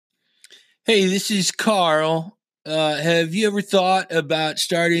Hey, this is Carl. Have you ever thought about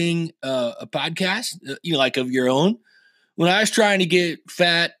starting a podcast, like of your own? When I was trying to get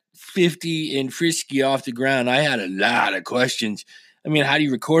Fat, 50, and Frisky off the ground, I had a lot of questions. I mean, how do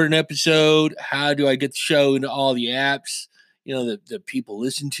you record an episode? How do I get the show into all the apps, that people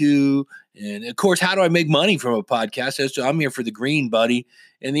listen to? And of course, how do I make money from a podcast? So I'm here for the green, buddy.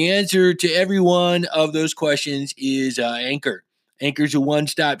 And the answer to every one of those questions is Anchor. Anchor's a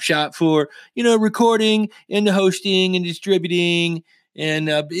one-stop shop for, recording and hosting and distributing. And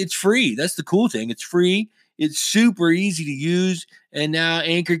it's free. That's the cool thing. It's free. It's super easy to use. And now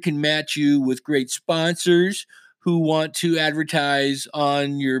Anchor can match you with great sponsors who want to advertise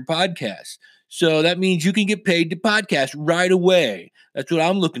on your podcast. So that means you can get paid to podcast right away. That's what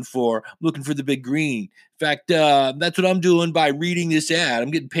I'm looking for. I'm looking for the big green. In fact, that's what I'm doing by reading this ad.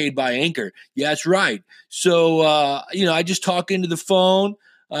 I'm getting paid by Anchor. Yeah, that's right. So, I just talk into the phone,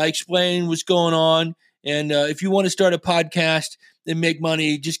 explain what's going on. And if you want to start a podcast and make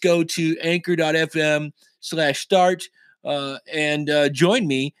money, just go to anchor.fm/start and join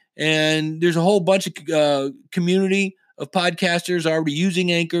me. And there's a whole bunch of community of podcasters already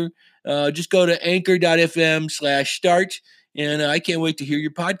using Anchor. Just go to anchor.fm/start. And I can't wait to hear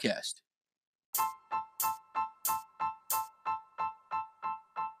your podcast.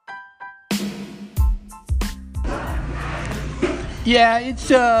 Yeah, it's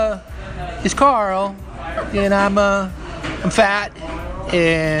Carl, and I'm fat,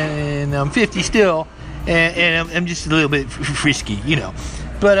 and I'm 50 still, and I'm just a little bit frisky,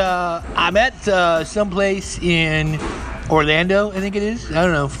 But I'm at someplace in Orlando, I think it is. I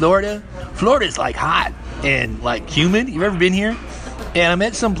don't know, Florida. Florida's like hot and like humid. You've ever been here? And I'm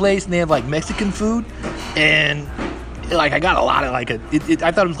at some place and they have like Mexican food, and like I got a lot of like I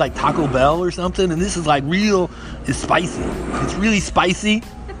thought it was like Taco Bell or something, and this is like it's spicy. It's really spicy,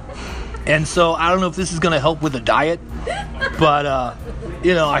 and so I don't know if this is gonna help with the diet, but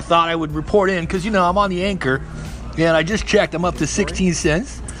I thought I would report in because I'm on the Anchor, and I just checked. I'm up to 16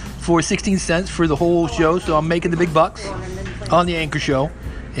 cents for the whole show, so I'm making the big bucks on the Anchor show.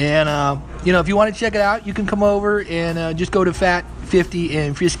 And if you want to check it out, you can come over and just go to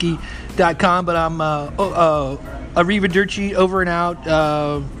fat50andfrisky.com. But I'm Arrivederci, over and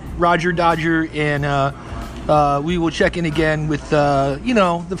out, Roger Dodger, and we will check in again with the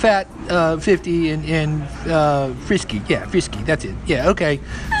Fat 50 and Frisky. Yeah, Frisky, that's it. Yeah, okay.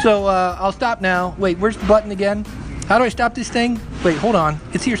 So I'll stop now. Wait, where's the button again? How do I stop this thing? Wait, hold on.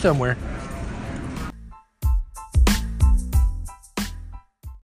 It's here somewhere.